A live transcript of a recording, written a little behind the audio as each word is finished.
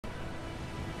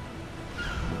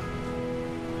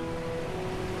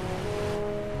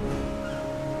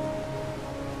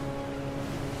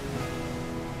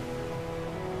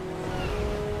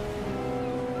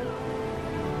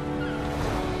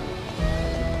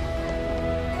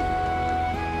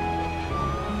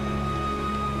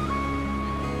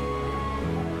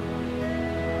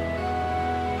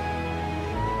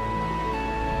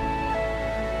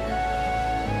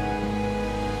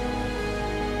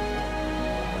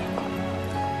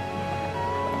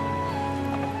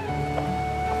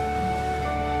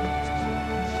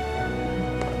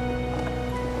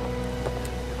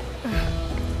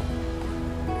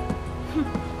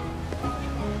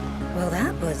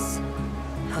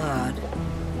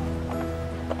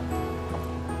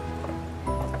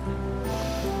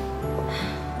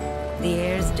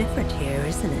different here,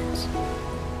 isn't it?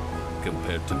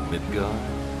 Compared to Midgard,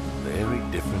 very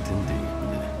different indeed.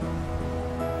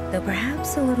 Though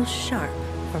perhaps a little sharp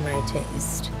for my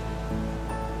taste.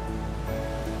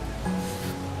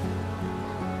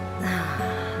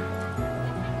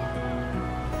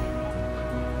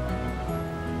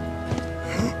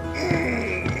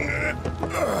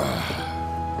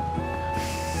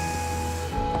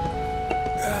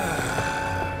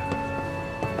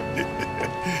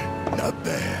 Not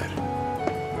bad.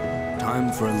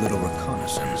 Time for a little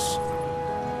reconnaissance.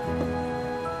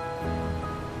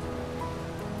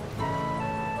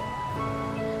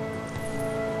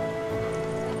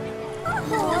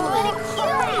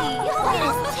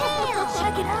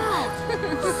 Check it out!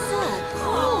 So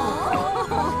cool!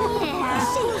 Yeah,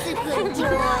 she's a good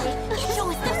boy! Show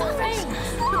us those friends!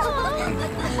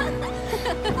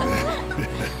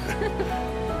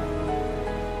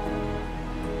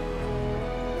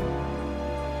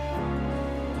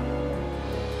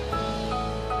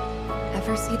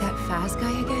 Ever see that Faz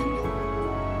guy again?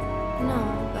 No,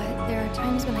 but there are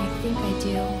times when I think I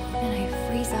do, and I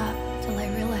freeze up till I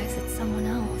realize it's someone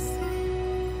else.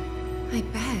 I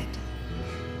bet.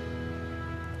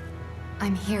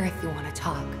 I'm here if you want to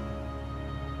talk.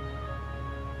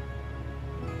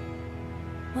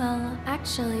 Well,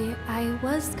 actually, I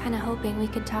was kind of hoping we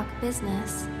could talk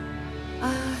business.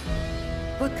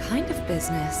 What kind of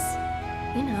business?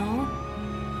 You know,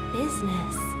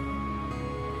 business.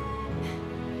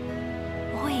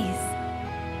 Boys.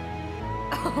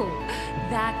 Oh,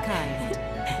 that kind.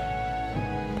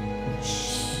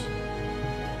 Shh.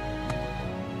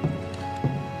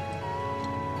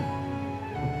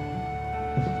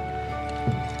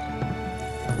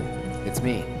 It's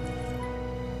me.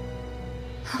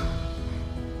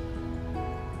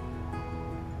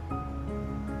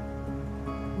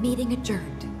 Meeting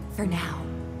adjourned, for now.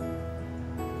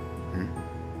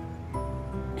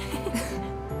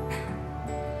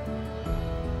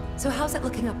 So how's it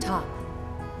looking up top?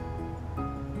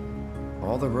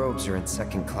 All the robes are in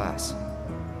second class.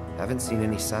 Haven't seen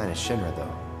any sign of Shinra,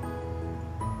 though.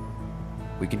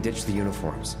 We can ditch the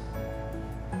uniforms.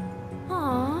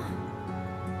 Aww.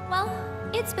 Well,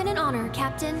 it's been an honor,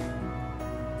 Captain.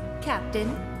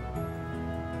 Captain?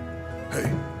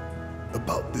 Hey,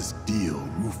 about this deal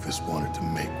Rufus wanted to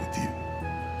make with you.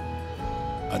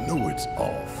 I know it's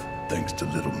off, thanks to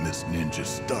Little Miss Ninja's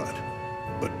stunt,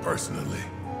 but personally,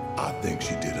 I think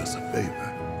she did us a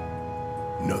favor.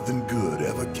 Nothing good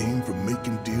ever came from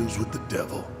making deals with the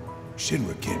devil.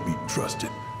 Shinra can't be trusted,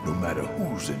 no matter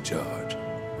who's in charge.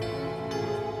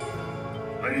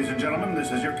 Ladies and gentlemen,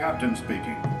 this is your captain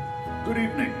speaking. Good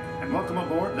evening, and welcome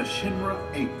aboard the Shinra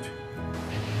 8.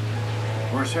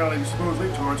 We're sailing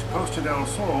smoothly towards Costa del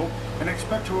Sol and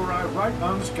expect to arrive right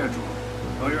on schedule.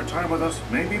 Though your time with us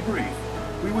may be brief,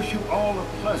 we wish you all a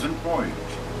pleasant voyage.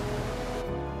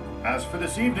 As for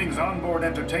this evening's onboard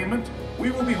entertainment, we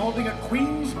will be holding a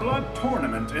Queen's Blood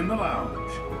tournament in the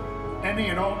lounge. Any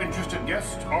and all interested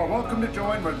guests are welcome to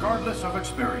join regardless of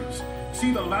experience.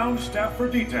 See the lounge staff for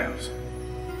details.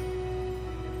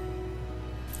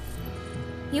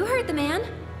 You heard the man.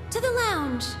 To the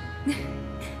lounge.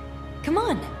 Come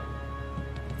on.